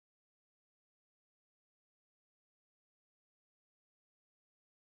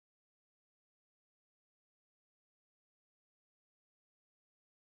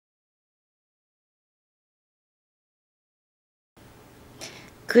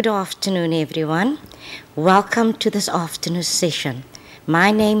Good afternoon, everyone. Welcome to this afternoon session.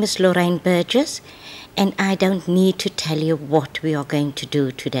 My name is Lorraine Burgess, and I don't need to tell you what we are going to do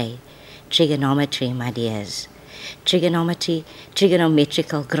today. Trigonometry, my dears. Trigonometry,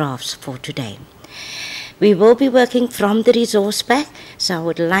 trigonometrical graphs for today. We will be working from the resource pack, so I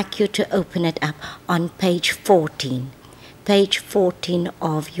would like you to open it up on page 14. Page 14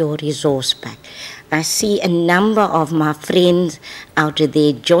 of your resource pack. I see a number of my friends out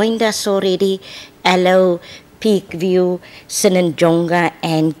there joined us already. Hello, Peakview, Sinanjonga,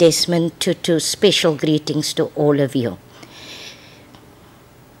 and Desmond Tutu. Special greetings to all of you.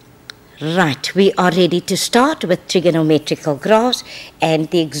 Right, we are ready to start with trigonometrical graphs, and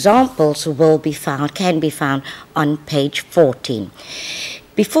the examples can be found on page 14.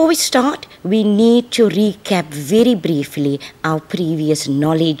 Before we start, we need to recap very briefly our previous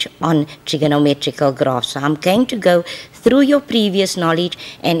knowledge on trigonometrical graphs. So I'm going to go through your previous knowledge,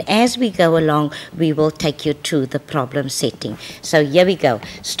 and as we go along, we will take you to the problem setting. So here we go,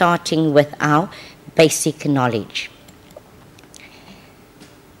 starting with our basic knowledge.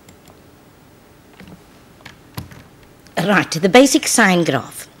 Right, the basic sine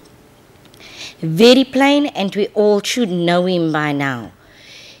graph. Very plain, and we all should know him by now.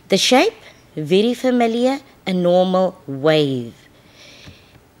 The shape, very familiar, a normal wave.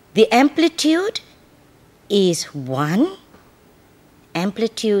 The amplitude is 1.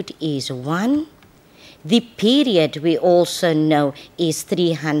 Amplitude is 1. The period we also know is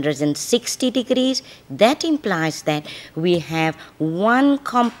 360 degrees. That implies that we have one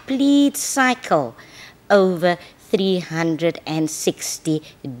complete cycle over 360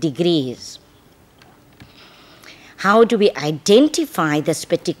 degrees. How do we identify this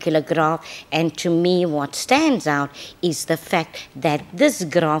particular graph? And to me, what stands out is the fact that this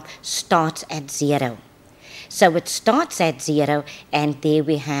graph starts at 0. So it starts at 0, and there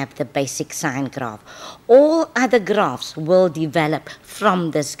we have the basic sine graph. All other graphs will develop from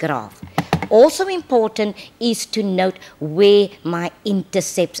this graph. Also important is to note where my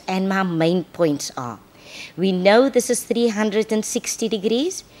intercepts and my main points are. We know this is 360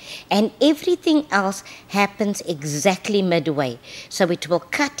 degrees, and everything else happens exactly midway. So it will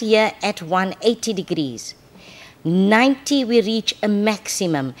cut here at 180 degrees. 90 we reach a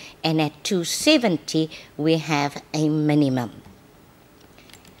maximum, and at 270 we have a minimum.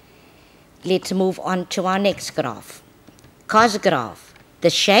 Let's move on to our next graph. Cos graph. The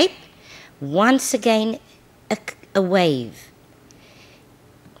shape, once again a wave.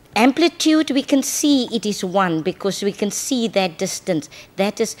 Amplitude, we can see it is 1 because we can see that distance.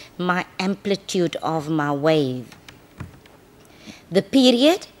 That is my amplitude of my wave. The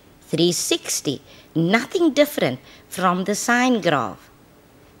period, 360. Nothing different from the sine graph.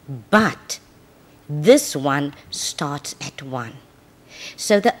 But this one starts at 1.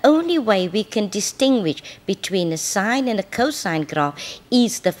 So the only way we can distinguish between a sine and a cosine graph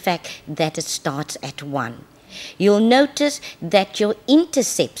is the fact that it starts at 1. You'll notice that your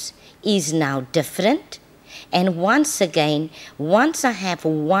intercepts is now different. And once again, once I have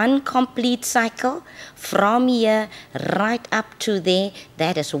one complete cycle, from here right up to there,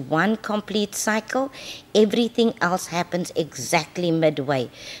 that is one complete cycle. Everything else happens exactly midway.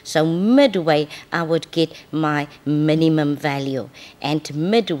 So midway, I would get my minimum value. And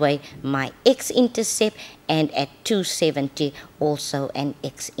midway, my x-intercept, and at 270, also an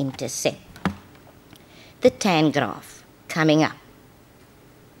x-intercept. The tan graph coming up.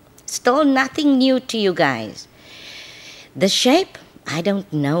 Still nothing new to you guys. The shape, I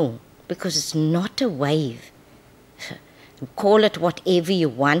don't know, because it's not a wave. Call it whatever you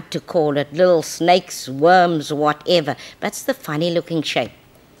want to call it, little snakes, worms, whatever. That's the funny looking shape.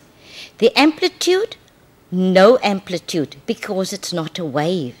 The amplitude, no amplitude, because it's not a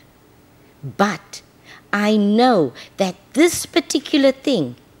wave. But I know that this particular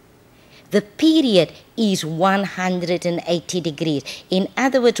thing, the period is 180 degrees. In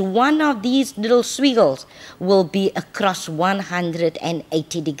other words, one of these little squiggles will be across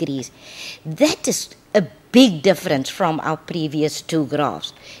 180 degrees. That is a big difference from our previous two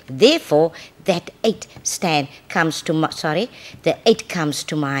graphs. Therefore, that 8 comes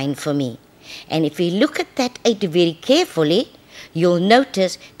to mind for me. And if we look at that 8 very carefully, you'll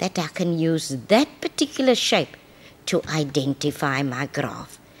notice that I can use that particular shape to identify my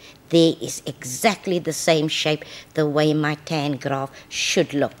graph. There is exactly the same shape, the way my tan graph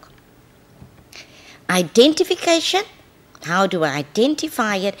should look. Identification, how do I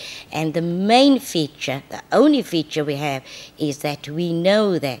identify it? And the main feature, the only feature we have, is that we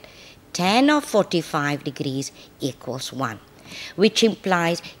know that tan of 45 degrees equals 1, which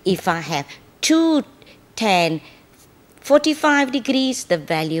implies if I have 2 tan 45 degrees, the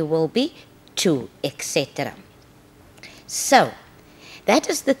value will be 2, etc. So, that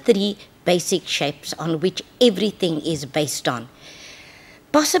is the 3 basic shapes on which everything is based on.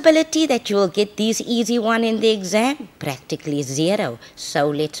 Possibility that you will get these easy one in the exam, practically 0. So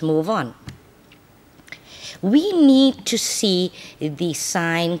let's move on. We need to see the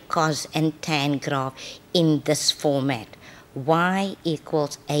sine, cos and tan graph in this format. Y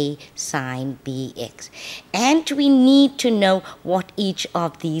equals A sine BX. And we need to know what each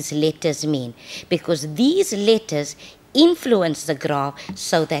of these letters mean, because these letters influence the graph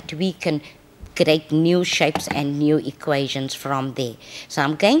so that we can create new shapes and new equations from there. So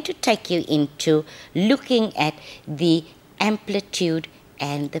I'm going to take you into looking at the amplitude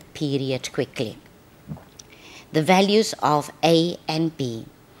and the period quickly. The values of A and B.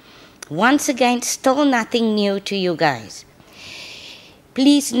 Once again, still nothing new to you guys.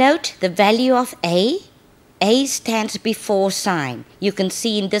 Please note the value of A. A stands before sine. You can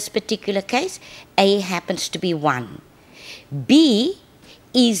see in this particular case, A happens to be 1. B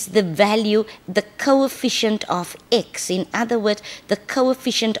is the value, the coefficient of x. In other words, the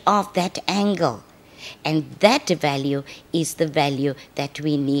coefficient of that angle. And that value is the value that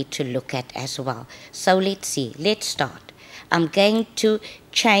we need to look at as well. So let's see. Let's start. I'm going to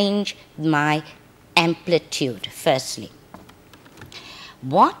change my amplitude firstly.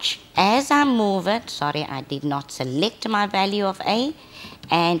 Watch as I move it. Sorry, I did not select my value of A.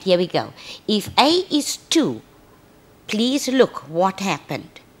 And here we go. If A is 2, please look what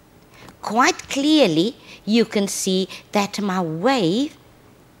happened. Quite clearly, you can see that my wave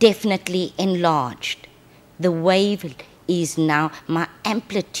definitely enlarged. The wave is now, my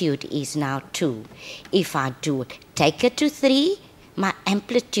amplitude is now 2. If I do it, take it to 3, my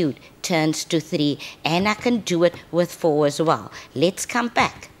amplitude turns to 3, and I can do it with 4 as well. Let's come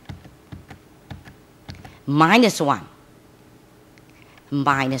back. -1,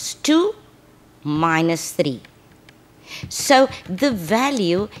 -2, -3. So the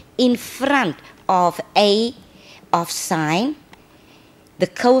value in front of A of sine, the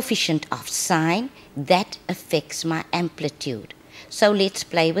coefficient of sine, that affects my amplitude. So let's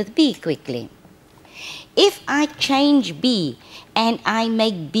play with B quickly. If I change B and I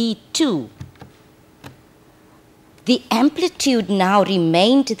make B 2, the amplitude now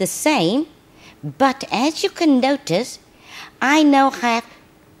remained the same, but as you can notice, I now have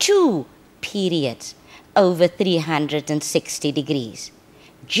 2 periods over 360 degrees.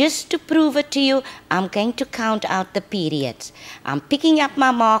 Just to prove it to you, I'm going to count out the periods. I'm picking up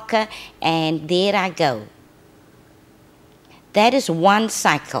my marker and there I go. That is 1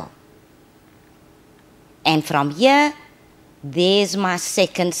 cycle. And from here, there's my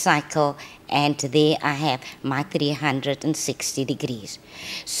 2nd cycle, and there I have my 360 degrees.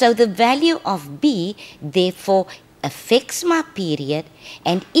 So the value of B, therefore, affects my period,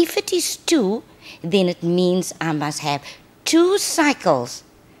 and if it is 2, then it means I must have 2 cycles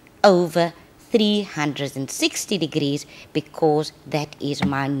over 360 degrees, because that is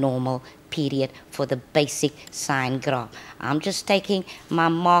my normal period for the basic sine graph. I'm just taking my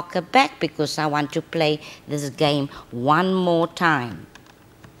marker back because I want to play this game one more time.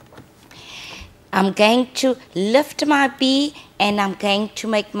 I'm going to lift my B and I'm going to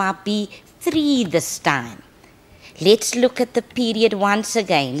make my B 3 this time. Let's look at the period once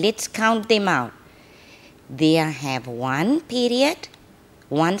again. Let's count them out. There I have 1 period,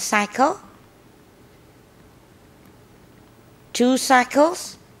 1 cycle, 2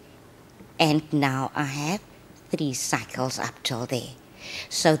 cycles, and now I have 3 cycles up till there.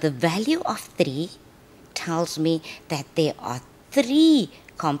 So the value of 3 tells me that there are 3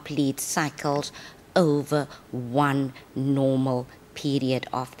 complete cycles over 1 normal period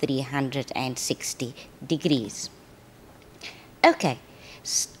of 360 degrees. Okay,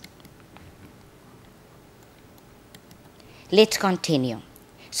 let's continue.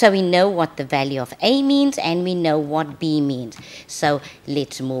 So we know what the value of A means and we know what B means. So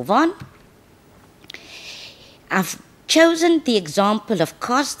let's move on. I've chosen the example of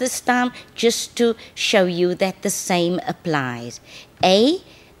cos this time just to show you that the same applies. A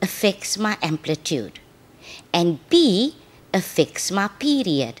affects my amplitude and B affects my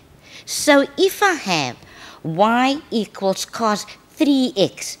period. So if I have y equals cos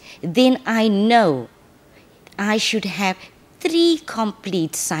 3x, then I know I should have 3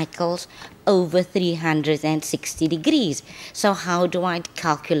 complete cycles over 360 degrees. So how do I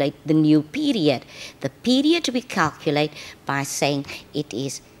calculate the new period? The period we calculate by saying it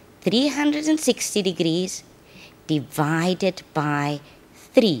is 360 degrees divided by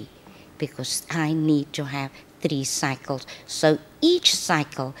 3, because I need to have 3 cycles. So each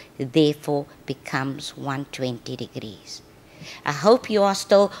cycle therefore becomes 120 degrees. I hope you are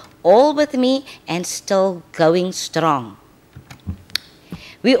still all with me and still going strong.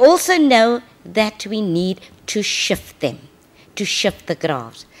 We also know that we need to shift them, to shift the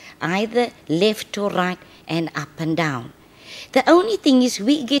graphs, either left to right and up and down. The only thing is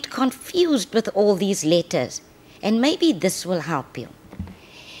we get confused with all these letters, and maybe this will help you.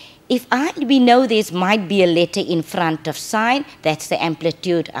 We know there might be a letter in front of sine, that's the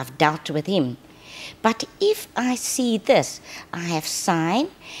amplitude. I've dealt with him. But if I see this, I have sine,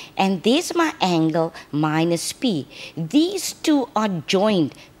 and there's my angle minus p. These two are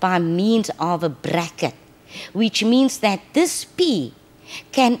joined by means of a bracket, which means that this p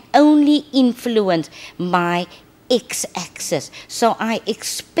can only influence my x-axis. So I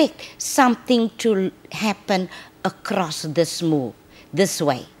expect something to happen across this move, this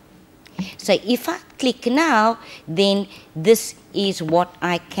way. So if I click now, then this is what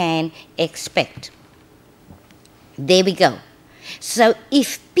I can expect. There we go. So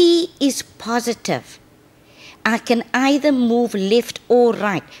if P is positive, I can either move left or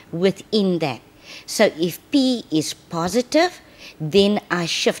right within that. So if P is positive, then I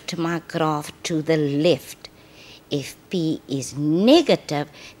shift my graph to the left. If P is negative,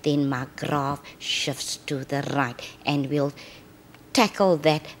 then my graph shifts to the right, and we'll tackle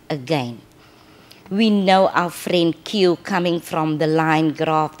that again. We know our friend Q coming from the line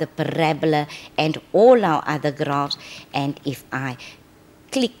graph, the parabola, and all our other graphs. And if I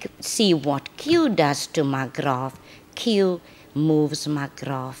see what Q does to my graph, Q moves my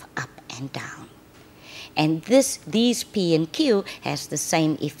graph up and down. And these P and Q has the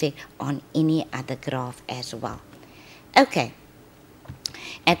same effect on any other graph as well. Okay,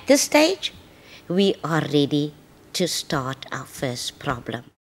 at this stage, we are ready to start our first problem.